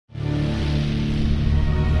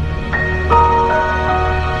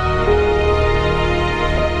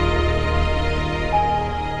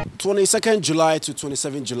22nd July to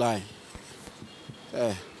 27th July.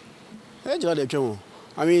 July they came.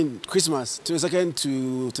 I mean, Christmas, 22nd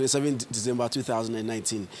to 27th December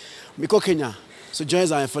 2019. Miko Kenya. So join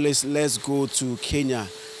Zionfelix, let's go to Kenya.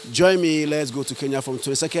 Join me, let's go to Kenya from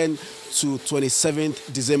 22nd to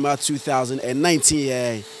 27th December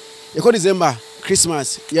 2019. You call December,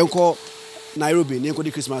 Christmas, you call Nairobi, you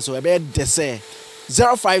call Christmas, so I bet they say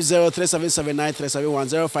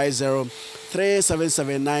 050-3779-371,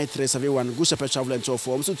 050-3779-371. Good Shepherd Travel and Tour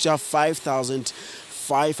form. So you have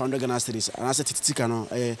 5,500 Ghana cedis. And I said,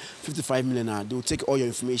 55 million. They will take all your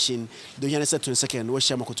information. They will say 22nd. We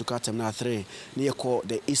share Makotuka Terminal 3 near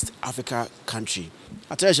the East Africa country.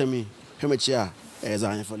 I tell you, me, how much here is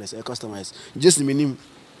customized. Just the minimum.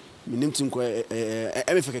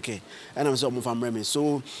 MFKK and I'm so from Remy.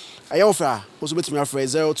 So I offer also with me after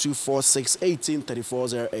 0246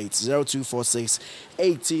 183408 0246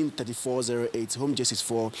 183408 home just is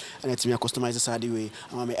for and it's me a customized side way.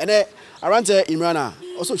 And around Imrana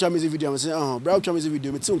also try music video. I'm saying, oh, bro, try music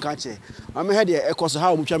video. Me too catch it. I'm here the course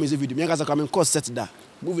how much music video. Me guys are coming cost set that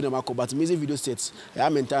moving them but music video sets. I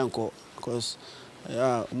am in time because.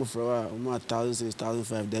 Yeah, I'm from 1,000,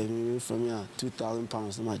 1,500. Then from here,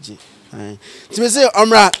 £2,000. No matter. To me say,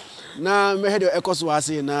 Amra, na me head your echoes was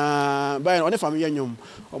saying, na by on the family young,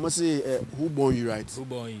 almost say, who born you, right? Who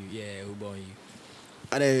born you? Yeah, who born you?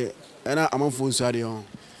 And I'm on phone, sorry. Oh,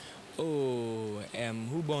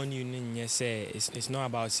 who born you? Yes, it's not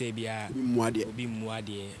about say be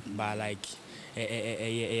muadie, but like.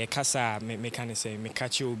 Kasa me can say me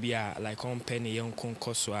catch you be like on penny young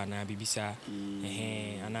concourse na bibisa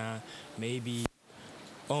and maybe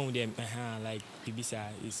on them like bibisa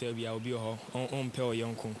is say be obi on pe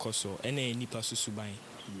young concourse any nipa susuban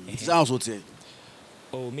sounds what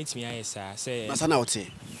oh meet me I say masana what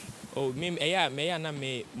oh me na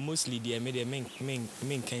me mostly there me the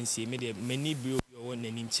men can see me the many bro one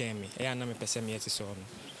nanim chain me na me pese me so no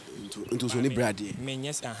into so any brady men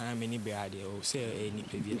yes many brady or say any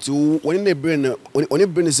baby so when they brain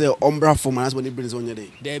say umbra form as when they brain is on your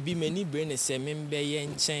day there be many brain say member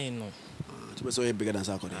yen chain no to be so bigger than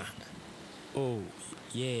Sakode. Oh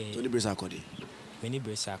yeah so the brain Sakode many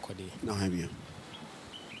brain Sakode now have you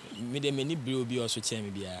me the many bro be also chain me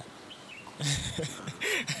bia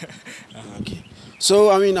okay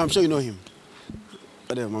so I mean I'm sure you know him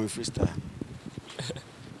but mommy freestyle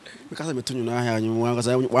because I'm telling you now, you want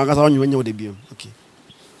to on you when you're the beam. Okay.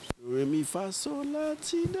 Re mi fa sol la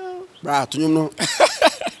ti do. Bra, to you know.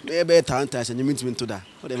 Baby, talent and you mean to that.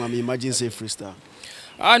 What am I imagine say freestyle?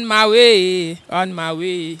 On my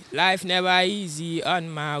way, life never easy. On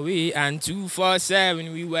my way, and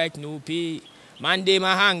 247 we work no pay. Monday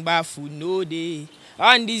my hang back food no day.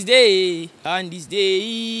 On this day,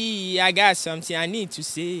 I got something I need to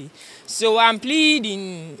say. So I'm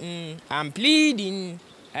pleading.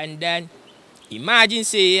 And then, imagine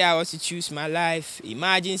say I was to choose my life.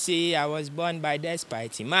 Imagine say I was born by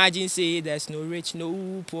despite. Imagine say there's no rich,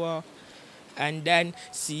 no poor. And then,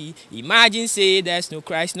 see, imagine say there's no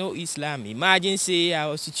Christ, no Islam. Imagine say I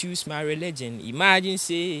was to choose my religion. Imagine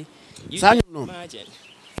say, imagine.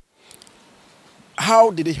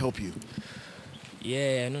 How did it help you?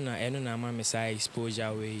 Yeah, I know my Messiah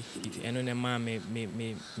exposure way. I know my me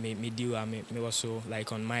do me also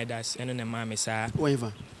like on my dash. I know my Messiah.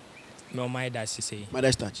 Whatever. No, my dash to say. My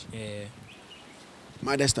dash touch. Yeah.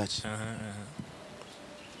 My dash touch.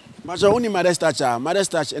 But only my dash touch. My dash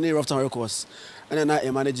touch any rough town records. And then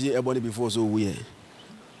I manage everybody before so we.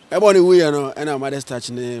 Everybody we no. And I my dash touch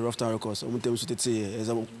any rough town records. I'm telling you to say as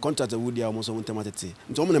a contract with you almost I'm telling you.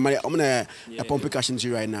 So I'm gonna pump cash into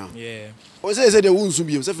you right now. Yeah. O say the won't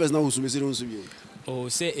be. Say first now won't be. Oh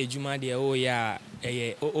say ejuma de oh yeah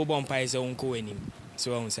o bompa is onko enim.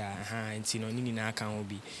 So on say nti no ni na aka ho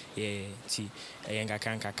bi. Yeah ti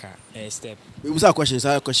kaka step. We was a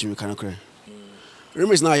question we cannot cry.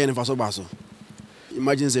 Remix now here in Faso Baso.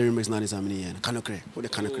 Imagine say remix now is how many years? Cannot cry. What the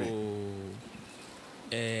cannot cry?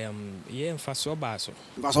 Yeah Faso Baso.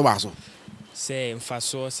 Faso Baso. Say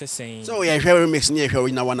Faso say saying. So yeah, remix near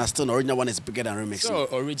original one still original one is bigger than remix. So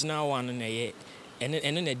original one no yeah. And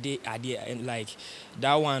then the day idea like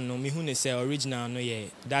that one no me who say original no yeah.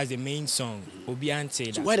 That's the main song.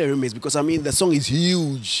 Obiante. So why the remix? Because I mean the song is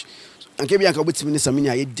huge. And kebi anka wait minutes I mean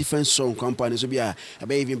a different song company so be a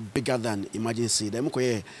even bigger than Imagine Say. Them ko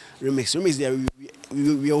remix there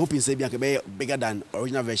we are hoping say be bigger than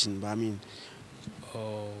original version but I mean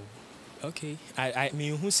oh okay. I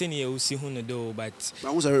mean who say you see who no do but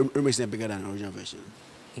who's a remix bigger than original version?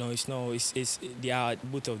 No, it's no. It's they are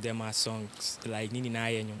both of them are songs like Nini na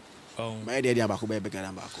yenyo. My idea Bako be bigger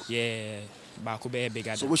than Bako. Yeah, Bako be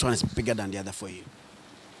bigger. So which one is bigger than the other for you?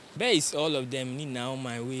 Base all of them need now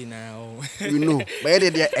my way now. You know, but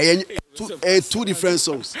two different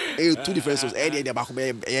songs. Two different songs. They back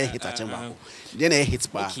hit a chamber. Then a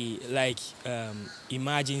hit bar. Okay, like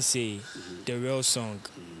imagine say the real song,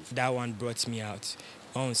 that one brought me out.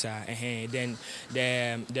 Then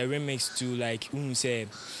the remix to like say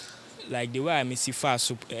like the way I miss it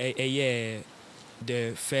fast yeah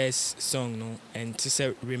the first song no and to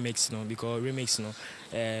say remix no because remix no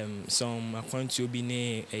some account to be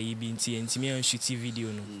ne binti and me on shoot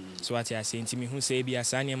video no so what I say to me who say be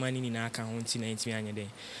asanya money in account 90 anya den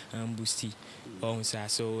boosty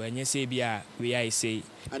so and you say be we I say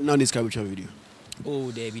and now this capture video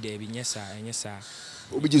oh Debbie yes sir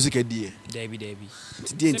Obi music a day. Debbie.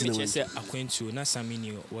 Today Let me say Aquento, not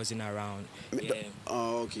Samini wasn't around. Yeah.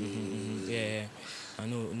 Oh, okay. Yeah. I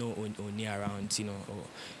know no only around, you know, or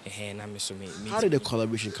how did the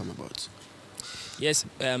collaboration come about? Yes,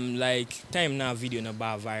 like time now video no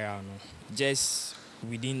bar viral no. Just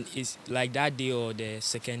within is like that day or the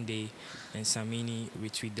second day and Samini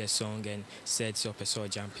retweet the song and said so a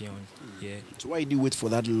champion. Yeah. So why did you wait for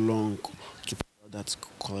that long to that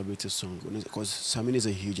collaborative song? Because Samini is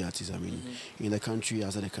a huge artist. I mean, in the country,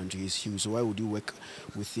 outside the country, he's huge. So why would you work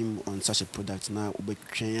with him on such a product now?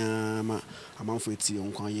 Amount for it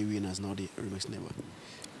on Kanye winners now the remix never.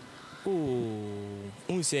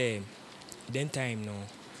 Oh, say then time no.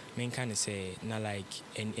 Men kind of say na like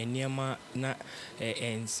any na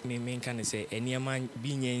and men kind of say any man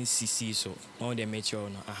being in CC so all the mature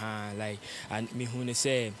no like and me who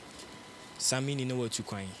say Samini know what to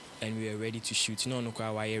coin. And we are ready to shoot. No,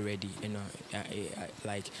 why are ready? You know,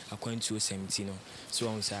 like according to 17, you know, so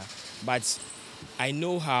on, sir. But I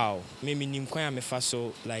know how. Maybe nimkwaya me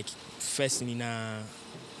faso like first nina.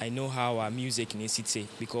 I know how our music needs to say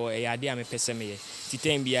because I idea me person me.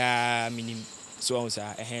 Titem biya minim so on,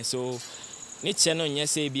 sir. So ni channel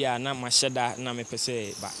nyese biya na mashada na me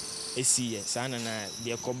person ba. Esi yes, sana na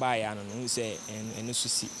dia kobaya no who say and no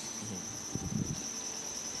susi.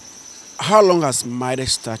 How long has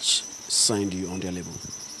Midas Touch signed you on their label?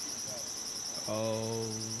 Oh,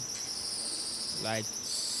 like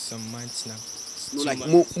some months now. No, like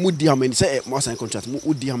Mudi how many? Say more sign contract.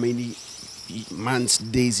 Mudi how many months,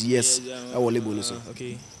 days, years? Our label no so.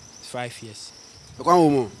 Okay, 5 years.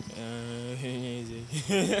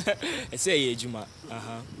 I say Juma.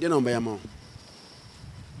 The number yamo.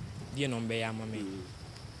 The number yamo me.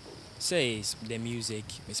 Says the music,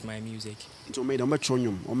 it's my music. So made a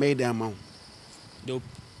metronyum or made the amount. Dope.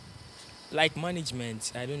 Like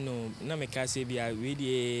management, I don't know. Now me can say be a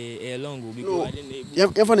really a long because no. I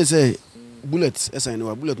didn't. If I say bullets, as I know,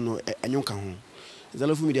 a bullet no a young can. The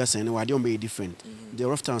love for me, they are saying, "Why they don't be different?" The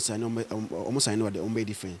rough towns I know almost I know they don't be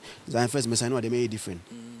different. Zionfelix, I know they may different.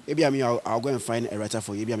 Maybe I'll go and find a writer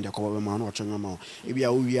for you. Maybe I'm the cover man or channel man. Maybe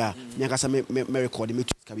we are. Me record me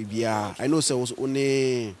to I know so was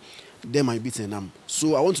only. They might beat them.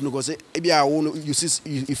 So I want to know because maybe I want you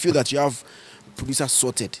feel that you have producers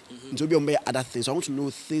sorted. So be on other things. So I want to know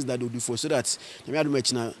things that they do for so that you may do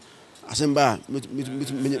much now.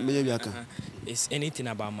 It's anything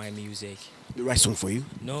about my music. The right song for you?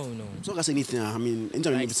 No. So I say anything. I mean,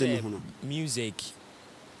 like music.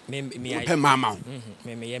 Mama.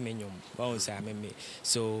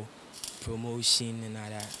 So promotion and all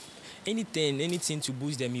that. Anything to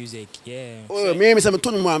boost the music, yeah. Oh, me say me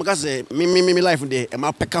tell me because me life there, e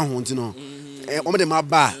ma peka ho nti no. O me dey ma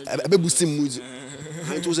ba, e be boost mood.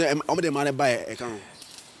 And to say o me dey ma na buy e kan.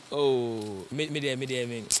 Oh, me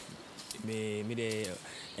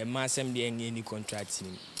a massam dey any contract.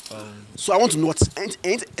 So I want to know what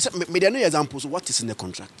me dey no example. So what is in the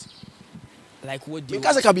contract? Like what do you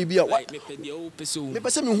because I can be what? Me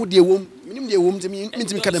person me who dey wom, me nim dey wom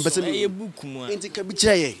me ka dem person me. E book mu. Enti ka bi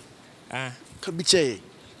cheye. Kabiche,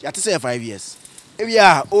 you say 5 years. If you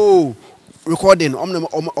are recording,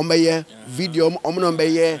 video,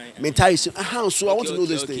 mental. So I want to know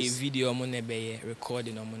these things. Okay, video,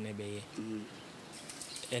 recording, and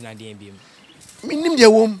I didn't be. Me,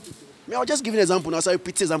 I'll just give you an example. Now, so I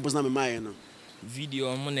repeat examples now. My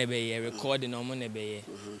video, recording,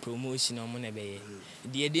 promotion,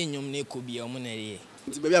 the idea you could be on money.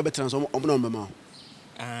 Maybe I better transform on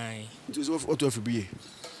aye. It was what to be.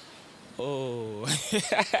 Oh,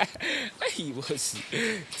 he was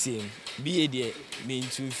team. Be a dear, mean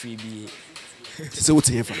 2 free be. So what's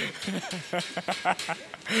here for?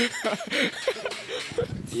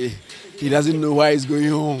 He doesn't know why he's going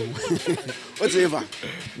home. What's here for?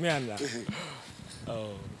 Me and that.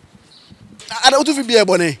 Oh, I don't want to be a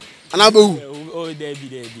bonnet. And I'll oh, there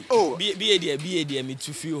be. Oh, be a dear, me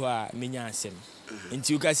to feel her, me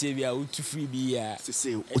until you can say we are 2 free be.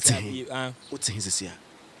 What's his here?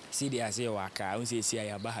 See the I say Accra. I won't say see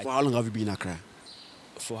Ayabaha. For how long have you been in Accra?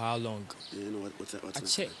 For how long? You know what's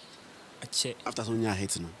I check. After some year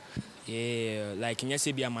hate no. Yeah, like in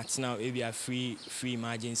say be a matina, maybe a free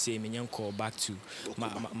emergency. Me young call back to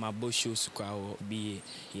my boss shows be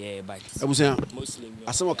but I was saying Muslim.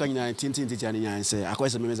 as someone can you tintin and say I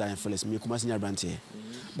quite some members are Felix. Me come as near brand here.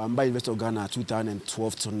 Bamba Investor Ghana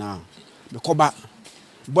 2012 to now. Me come back.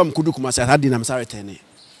 Bam kudu kuma say had dinam sorry ten.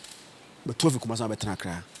 But 12 kuma say better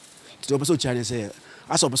Accra. To person Chinese say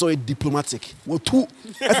as a person diplomatic. What two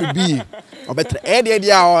FB or better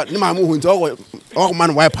dia ni ma mu hu nti o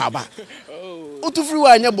man wipe aba. O tu free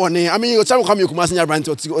wa anya bone. I mean you tell come you kuma say brand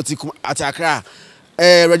oti at Accra.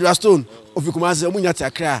 Regular Stone of you kuma say omunya at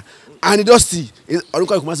Accra. And Dusty or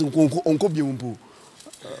kuma say onko bi mpo.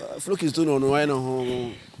 Felix Stone no why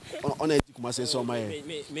no on a kuma say so my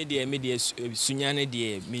media sunyane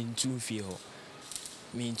de me ntu fie ho.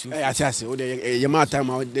 I say oh the your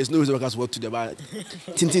time there's no reason because what to the about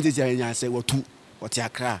tintin say what two what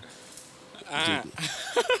Accra.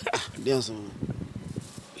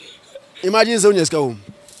 Imagine so you go.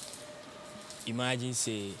 Imagine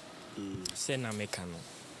say na make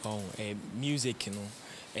no music no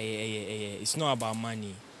it's not about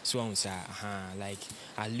money so like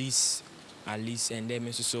at least and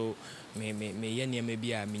then so me yen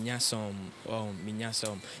maybe a minya some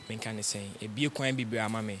me can say e bi kwan bi bra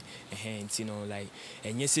ma me you know like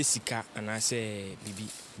enye se sika and I say bibi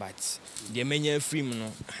but the menya film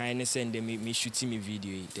no high send me shooting me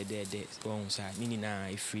video the me na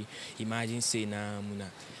free imagine say na muna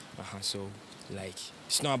so like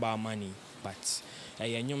it's not about money but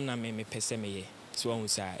enyum na me pese me ye so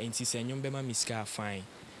enti say enyum be ma me sika fine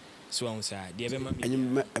so the be ma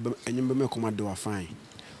enyum be me come do fine.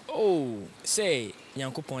 Oh, say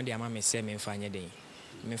Yankopon de ama me say me mfa nye den.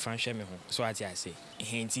 Me mfa hwe me ho. So ati ase.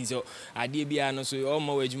 Henti so ade bia no so o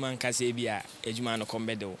ma wadwuma nka say bia adwuma no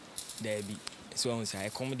kombe de wo. Da bi. So on say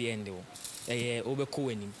come the end wo. Obekọ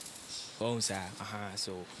wanim. On say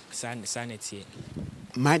so sanity.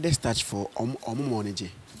 My desk touch for omo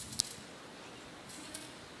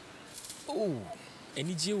Oh,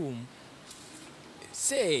 enije wo.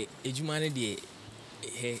 Say adwuma no de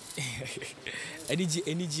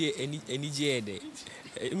enije de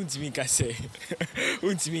untimi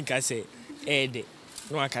ka say ede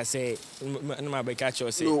no aka say no ma be catch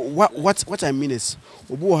us say no what I mean is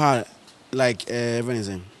obu ha like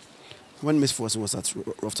when Miss Force was at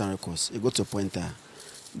Rough Town Records it got to a point that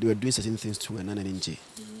they were doing certain things to an NNJ.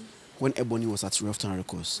 When Ebony was at Rough Town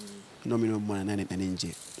Records no me no more than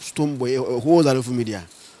NNJ Stone Boy whole lot of media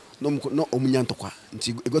no omunyantokwa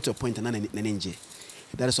until it got to a point that NNJ.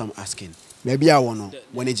 That is what I'm asking. Maybe I want to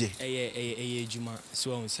when juma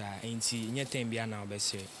so on sa enti nyetem bia na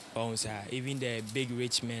obese on sa even the big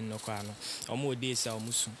rich men no kwa no omo dey sa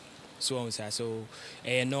omusu so on sa so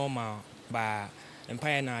normal ba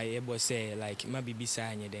empire na ebo say like ma bibisa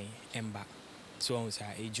anye den emba so on sa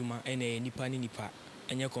juma nipa ni nipa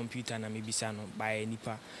enye computer na mebisa no by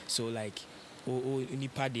nipa so like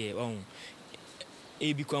nipa dey on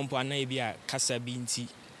ebi kwampo na ebi a kasa bi nti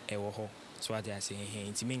ewo ho. So what I say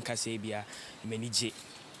inti me nka say bia manage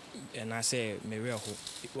and I say me real ho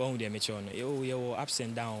one dey make no you ups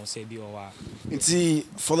and downs say bi o wa inti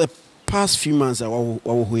for the past few months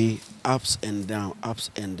we ups and down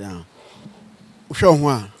hwe ho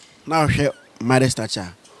a na hwe my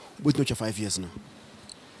stature but no 5 years now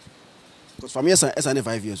because for me as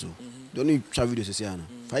 5 years old don't need try videos say na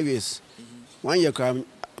 5 years 1 year crime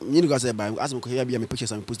you go say by as me here bia me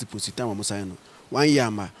pictures and post time am say no 1 year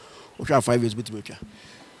ma o 5 years bit me twa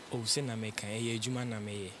o se na me kan adwuma na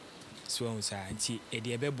me ye so on sa nti e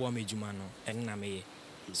de be bo me adwuma no en na me ye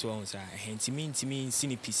so on sa ntimi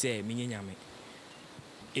sini pise me nyanyame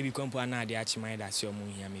e bi kompo na ade achi mai da se o mu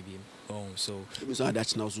hia me bi on so me so ade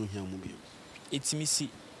achi na so hia mu bi etimi si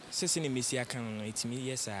sese ne mesi aka no etimi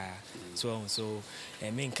yes so on so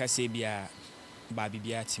me nka se bia ba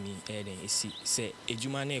bibia timi den esi se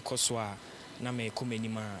adwuma na ekoso a na me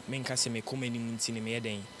komanima me nka se me komanim ntini me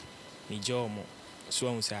den me jomo so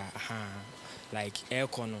on say like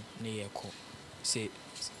aircon na yeko say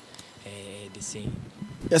the same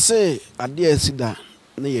yes say ade asida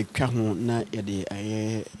na ye twa ho na ye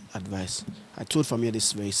de advice. I told family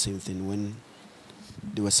this very same thing when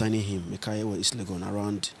they were signing him Mekaya was Legon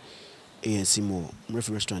around ANC more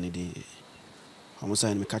referee restaurant dey almost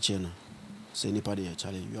sign me catch no say anybody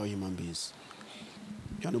Charlie we are human beings.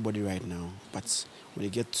 You are nobody right now, but when you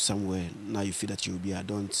get to somewhere now you feel that you will be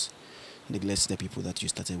don't neglect the people that you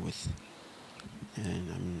started with.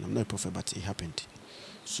 And I'm not a prophet, but it happened.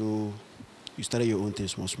 So you started your own thing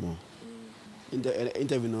small. In the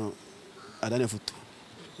interview, no, I don't know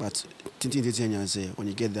But tintin say when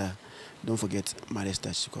you get there, don't forget my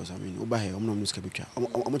touch because I mean over here I'm not music picture.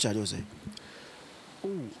 How much I say? Oh,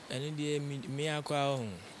 and then me akwa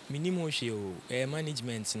minimum show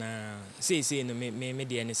management na say no me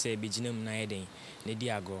dey na say beginam na eden na di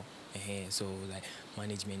ago so like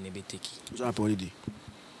management na be take. So I already.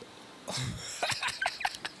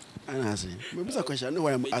 And I say, maybe a question. I know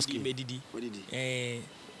why I'm asking. What did he?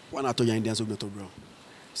 One I told you Indians of bro.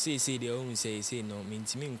 Say they always say no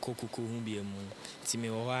means me Koko who be a moon. Timmy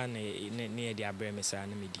or near the Abremesa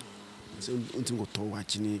and Midi. So until go to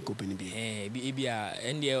watching company be. Be a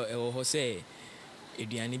and the say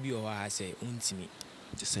Ediani be or I say untimi.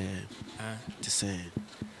 To say,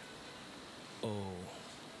 oh,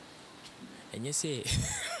 and you say.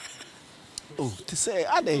 Oh, to say,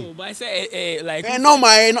 are they? Oh, but I say, like, normal.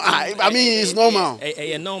 I mean, it's normal.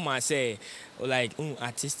 Normal, say, like,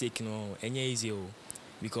 artistic, no, and easy,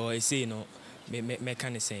 because I say, no, me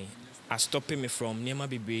kind of say, I stopping me from never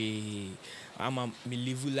be me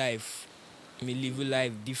live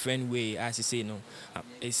life different way, as I say, no,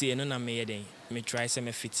 I say, no, me try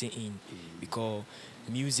some fitting in, because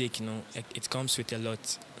music, you know, it comes with a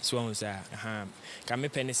lot. So I was can me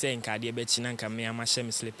penny saying ka de bechi na me ama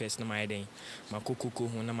shame slippers na my den ma kokoko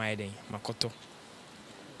ho na my den ma koto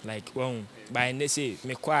like one by they say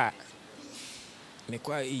me kwa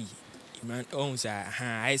man on sa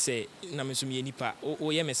I say na me so me nipa o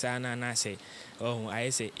ye me sa na say I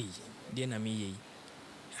say dey na me ye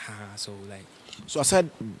so like so aside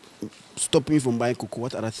stopping from buying Koko,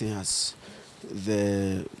 what other thing has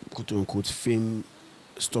the quote unquote fame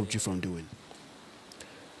stopped you from doing?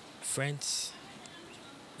 Friends,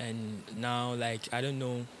 and now like I don't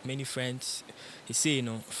know many friends. He say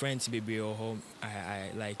friends baby or home.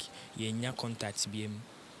 I like yenya contacts be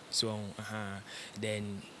so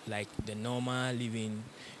then like the normal living.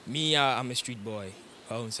 Me I'm a street boy.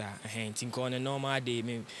 Think on a normal day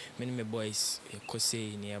me boys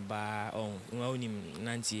say nearby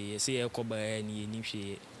nanti say koba ni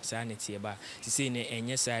nimhwe sanity ba say ne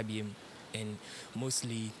enye sabi and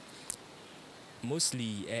mostly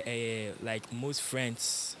like most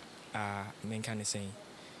friends men kind of saying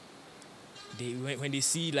they when they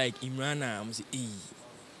see like Imrana I'm say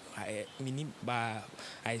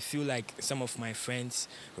I feel like some of my friends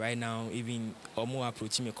right now even more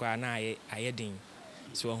approaching me quite now I ding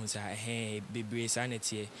so I say baby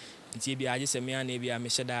sanity nti bi I just say me and bi I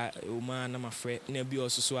share that woman na my friend na bi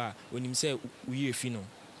also so when him say we refino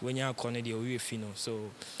when you call it we refino so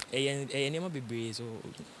never baby so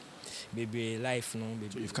baby life no baby.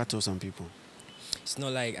 So you've cut off some people. It's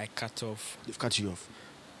not like I cut off. They've cut you off.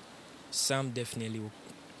 Some definitely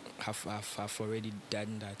have already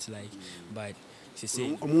done that like but she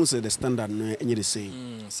say almost the standard no any the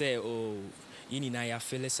same. Say you na ya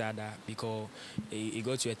feel sad because it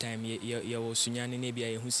got to a time you was sunyane na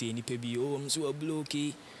bia who say ni bi I'm so blow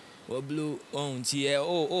okay or blow on ti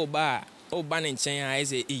ba na nchen I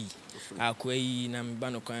say akwai na me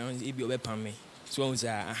ba no kwan e bi obepam me so on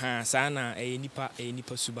say sana nipa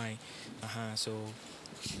suban so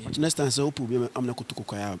next time so opu be am na kutuko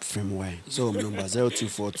kwa frame why so number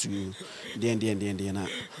 0242 den na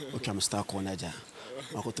okay am start corner ja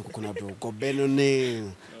makutuko na bro go beno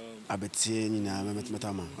ne abeti nyina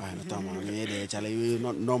metama me dey chale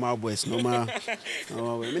not normal boys normal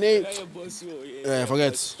me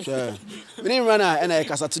forget sure me Imrana and I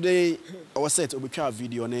kasa today I was set obetwa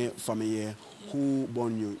video ne family who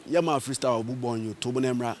born you yama freestyle who born you to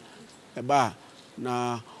bonemra eba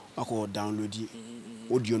na ako download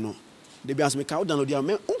audio no they be ask me can download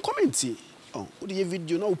am comment oh the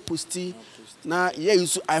video no posti na yeah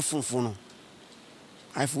use iPhone phone no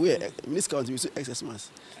iPhone we miss count use XS mass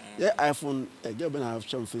yeah iPhone girl ben have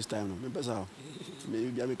show FaceTime no me pesa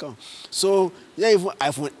maybe I come so yeah even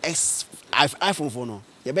iPhone phone no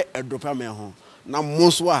you be drop am ho na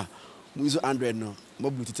most wa use Android no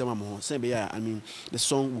Bluetooth ho say be I mean the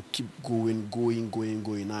song will keep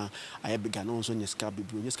going now I began also in scab be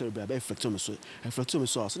reflect on me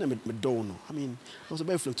so na me do no I mean also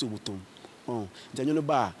be reflect button then you know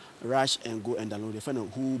ba rush and go and download the find out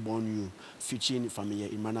who born you featuring family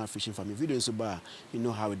Imrana fishing family video so ba you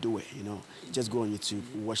know how we do it just go on YouTube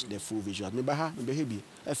watch the full visual me ba me be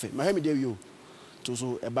efe my me dey you to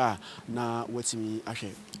so e ba na wetimi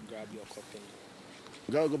ahwe grab your copy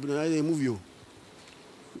go na move you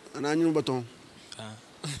and anyu baton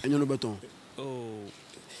anyu baton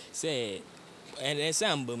say and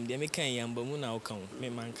sambum de me kan yambum na okan me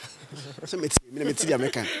manka say me ti me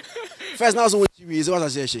kan first now so when she is what I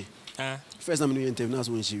say she first time you interview now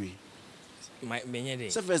so when she my many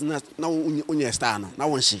So first now unya star no. Now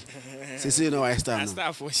one she. Say no I star no.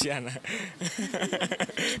 Star for Shiana.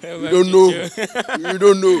 You don't know. You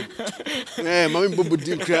don't know. Eh, mami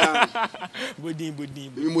Budin cry. Budin.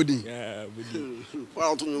 Budin. Yeah, Budin.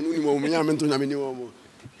 Well, to no mo me am to na me ni wo.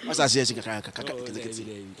 Asa se se kaka.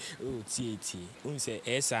 Oh, TT. Say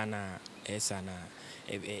esana.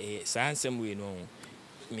 Sansem we no.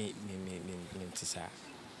 Me tisa.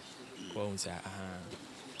 Won say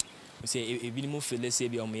say ebi mo feel say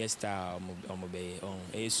bi o mo star o mo be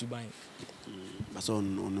suban. Baso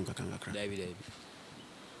on kaka. David.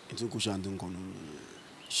 Into kushan dun kono.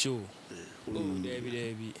 Show. Oh,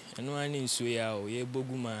 David. Eno ani nsuo ya o ye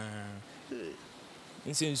boguma.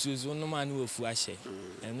 Nse nsuo no man wo fu ahye.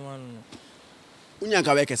 Eno anu. Unya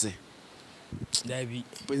ka we kese. David.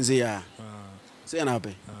 Penze ya. Say na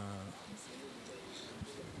be.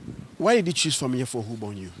 Why did you choose Familiar for Who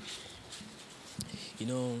Born You? You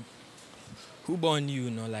know, Who Born You,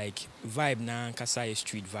 like vibe na kasa a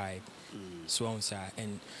street vibe. So on say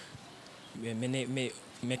and me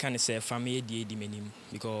can say family di menim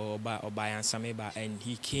because oba answer and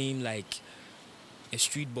he came like a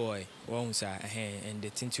street boy. One say and the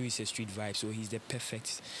thing too is a street vibe, so he's the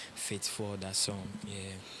perfect fit for that song.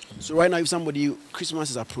 Yeah. So right now, if somebody Christmas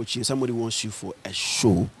is approaching, somebody wants you for a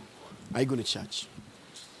show, are you going to charge?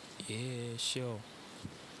 Yeah, sure.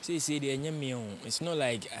 Say it's not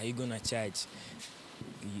like are you gonna charge?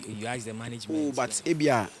 You ask the management. Oh, but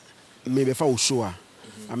Ebia maybe for show. I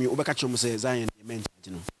mean, Obeka Chomo says Zion men,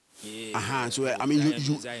 you know. Yeah. So I mean,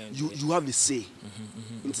 you have a say.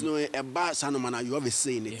 You know, a bar sanomana, you have a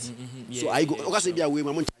say in it. So I go. Okay, Ebia we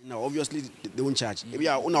my now. Obviously, they won't charge.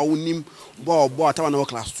 Ebia una unim bo tawa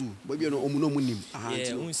class 2. But you know, omuno munim.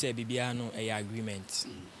 Yeah, unse bibia no a agreement.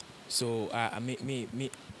 So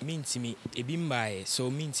me intimi ebimbae so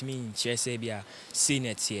me intimi nchese bia say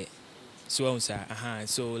here so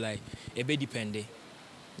so like e be depende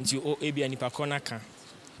nti o ebia nipa kona kan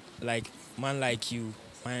like man like you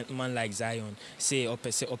man like Zion say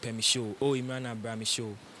open me show Imrana bra me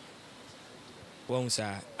show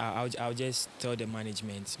I'll just tell the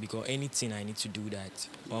management because anything I need to do that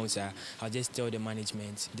I'll just tell the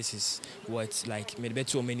management this is what like me be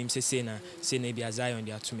too many say na be Zion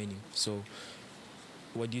there are too many. So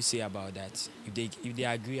what do you say about that? If they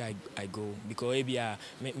agree, I go because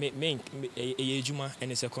maybe me juma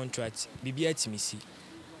and it's a contract. Bibi me see.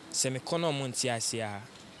 Se me kono monti asia.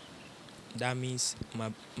 That means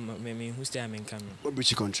me who's there me can. What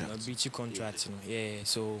breach contract? A breach contract, yeah.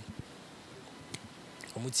 So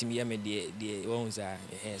omutimi ya me the ones are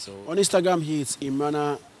so on Instagram he is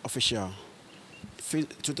Imrana official.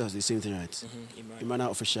 Twitter is the same thing, right? Imrana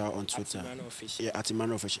official on Twitter. Yeah, at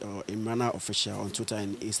Imrana official. Imrana official on Twitter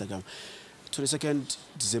and Instagram. 22nd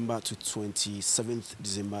December to 27th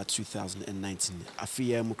December 2019.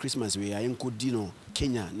 Afia Christmas we are in Kodino,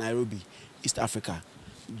 Kenya, Nairobi, East Africa.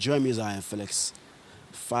 Join me, Zionfelix.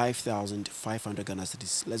 5,500 Ghana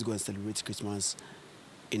cedis. Let's go and celebrate Christmas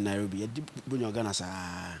in Nairobi. Ghana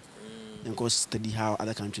and go study how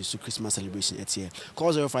other countries do Christmas celebration each year.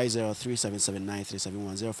 Call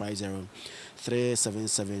 050-3779-371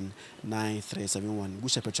 050-377-9371.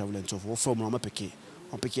 Good Shepherd Travel and Tour for Mama Peke.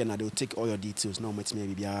 On Peke and they'll take all your details. Now,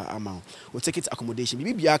 maybe amount. We'll take it accommodation.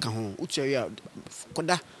 Maybe I can home. Ucheria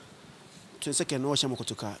Koda. 22nd no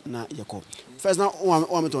Shamokotoka na Yako. First now,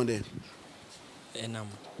 one meton there.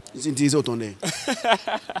 Isn't it on there?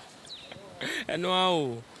 And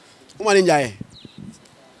wow. Woman in Jay.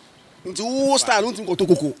 Into who start looking to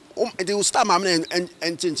Koko. They will start my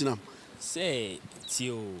and change them. Say,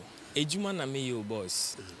 Tio, a Juma na me your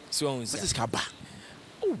boss. So, this is Kaba.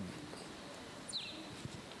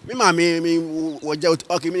 Me, what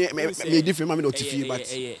okay, me different, mammy, not to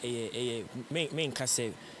but me,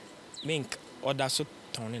 Casse, me, order so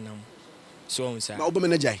turning them. So, sir,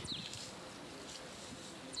 Oberman Jay.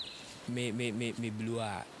 Me, blue.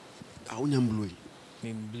 I won't blue.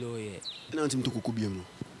 Me, blue, yeah. And I'm to Kukubium.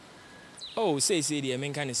 Oh, say the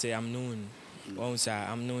men can say I'm known.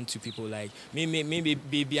 I'm known to people like me. Maybe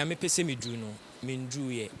baby, I'm a person me drew no. Me drew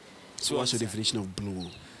yeah. So what's your definition of blue?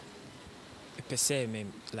 Per se,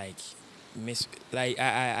 like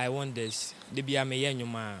I want this. They be a me young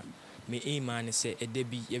man. Me a man say a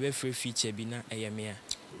debi a free feature be na a me.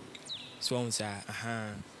 So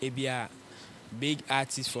it be a big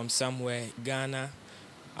artist from somewhere Ghana,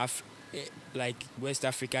 like West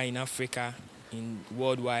Africa, in Africa. In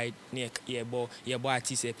worldwide, near boy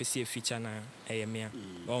artists a feature na me.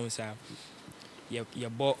 Your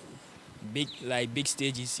boy big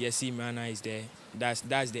stages. You see, Imrana is there.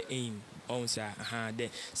 That's the aim. The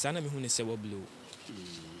sana me who say what blue.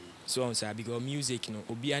 So on sir, because music, you know,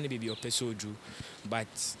 obi any baby or person do,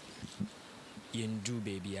 but you do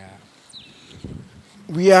baby.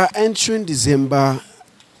 We are entering December.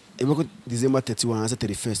 December 31 and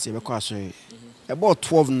 31st. About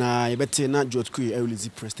 12 now, you better not George Cree release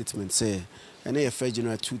press statement say, and then 1st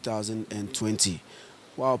January 2020.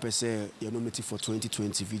 Wow, per se, you're nominated for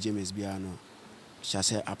 2020 VGMS Biano. Shall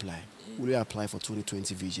say apply. Will you apply for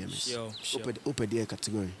 2020 VGMS? Sure. Open the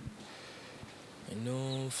category.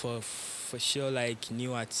 No, for sure, like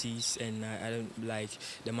new artists, and I don't like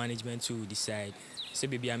the management to decide. Say,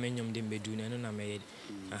 baby, I'm in them bedroom, and I'm made.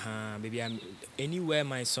 Baby, I'm anywhere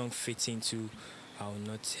my song fits into, I will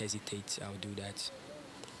not hesitate. I'll do that.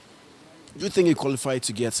 Do you think you qualify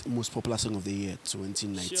to get most popular song of the year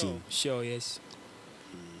 2019? Sure, yes.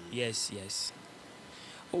 Yes.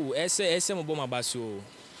 Oh, ese mo boma baso.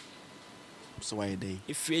 So why are they?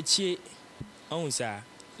 If you sir,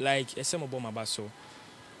 like ese mo boma baso.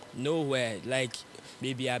 Nowhere, like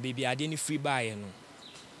baby, I didn't free buy, you know.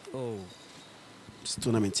 Oh. This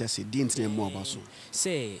tournament, yes, it didn't know more about so.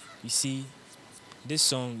 Say, you see, this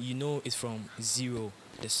song, you know, it's from zero.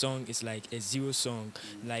 The song is like a zero song.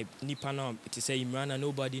 Like Nipana, it say Imrana,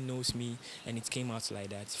 nobody knows me, and it came out like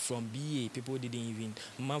that. From BA, people didn't even.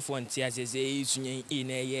 Man tears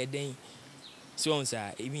say then. So on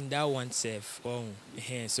sir, even that one self. Oh,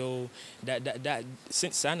 so that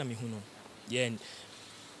since Sana me huno, yeah.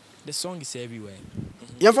 The song is everywhere.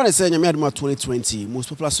 You're going to say, 2020 most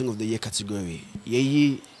popular song of the year category.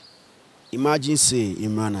 Imagine say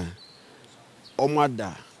Imrana,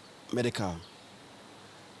 Omada, Medical,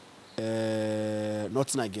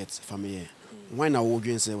 Nothing I Get, Family. Why now would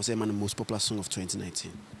you say was the most popular song of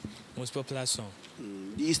 2019? Most popular song.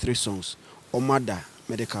 These three songs: Omada,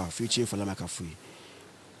 Medical, featuring Falama Kafui,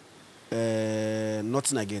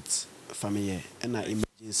 Nothing I Get, Family, and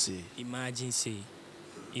Emergency.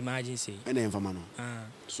 And then Famano.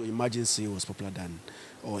 So Emergency was popular than,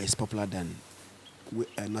 or is popular than,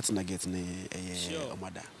 Nothing I Get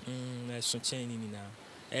Omada. So changing now.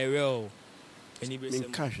 Real.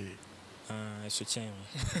 Cash. So change.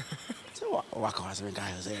 So what was the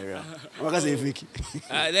guy say real? What was it?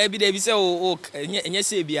 There be say oh and you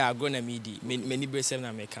say be a gonna midi many brace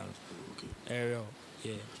na make count. Real.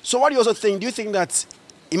 Yeah. So what do you also think? Do you think that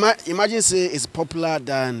Emergency is popular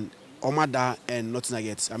than Omada and Nothing I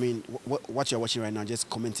Get? I mean, what you're watching right now, just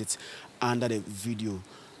comment it under the video.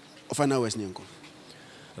 Final words, Nyanko.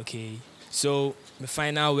 Okay. So my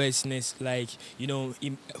final words is like, you know,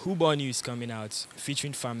 Who Born You is coming out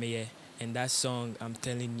featuring Fameye, and that song I'm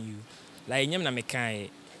telling you, like nyam na mekai,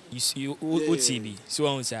 you OTB, so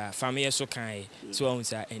on sir, Fameye so kai, so on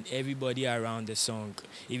sir, and everybody around the song,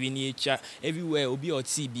 even nature, everywhere, Obi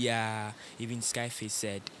OTB, even Skyface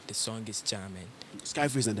said the song is charming.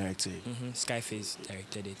 Skyface and directed. Skyface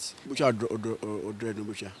directed it. Which are Dread no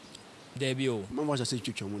Busha? Debut. Mama was a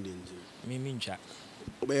situation one day. Me chat.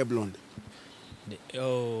 Obey blonde.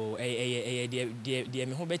 Oh,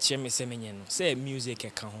 me ho be chere me se menye no. Say music e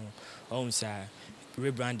ka ho. On sir,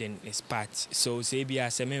 rebranding is part. So say be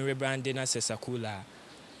as me rebranding as Sakula.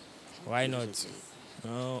 Why not?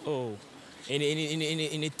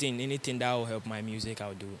 Anything that will help my music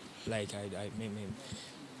I'll do. Like me.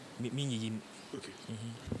 Okay.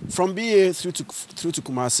 From BA through to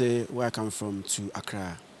Kumasi, where I come from, to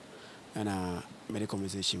Accra, and made a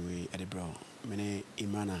conversation with Edinburgh, many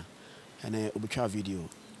Imrana, and a Ubicha video,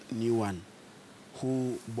 new one.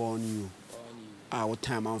 Who Born You? What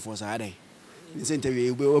time I'm for Saturday? In this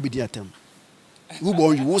interview, we will be the attempt. Who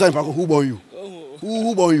born you? Who born you?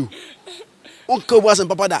 Who born you? Uncle was and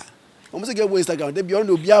Papa da. I must get Instagram. They be on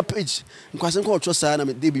the page. Because I'm called Trust and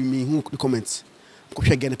they be me who comments. I'm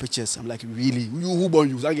getting pictures. I'm like, really? Who born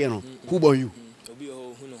you? Again, who born you?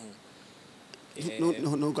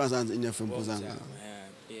 No concerns in your film.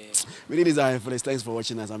 We need Zionfelix. Thanks for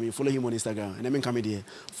watching us. I mean, follow him on Instagram. And I mean, come here.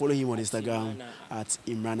 Follow him on Instagram at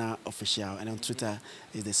Imrana Official. And on Twitter,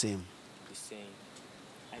 it's the same.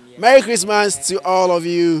 Merry Christmas to all of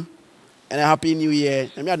you. And a Happy New Year.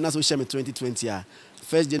 And we had not so share 2020.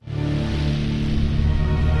 First